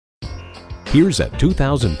Here's a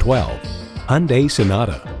 2012 Hyundai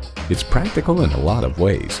Sonata. It's practical in a lot of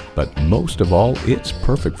ways, but most of all, it's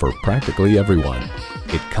perfect for practically everyone.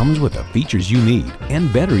 It comes with the features you need,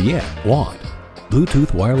 and better yet, want.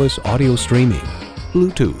 Bluetooth wireless audio streaming,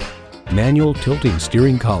 Bluetooth, manual tilting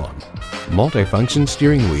steering column, multifunction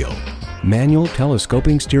steering wheel, manual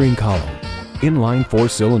telescoping steering column, inline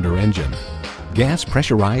 4-cylinder engine, gas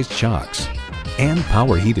pressurized shocks, and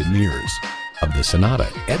power heated mirrors. Of the Sonata,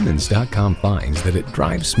 Edmunds.com finds that it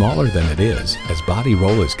drives smaller than it is, as body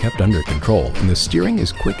roll is kept under control and the steering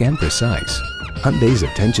is quick and precise. Hyundai's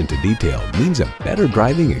attention to detail means a better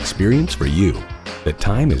driving experience for you. The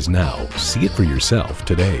time is now. See it for yourself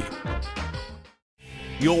today.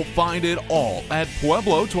 You'll find it all at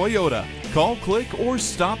Pueblo Toyota. Call, click, or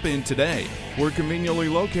stop in today. We're conveniently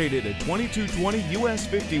located at 2220 US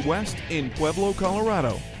 50 West in Pueblo,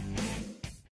 Colorado.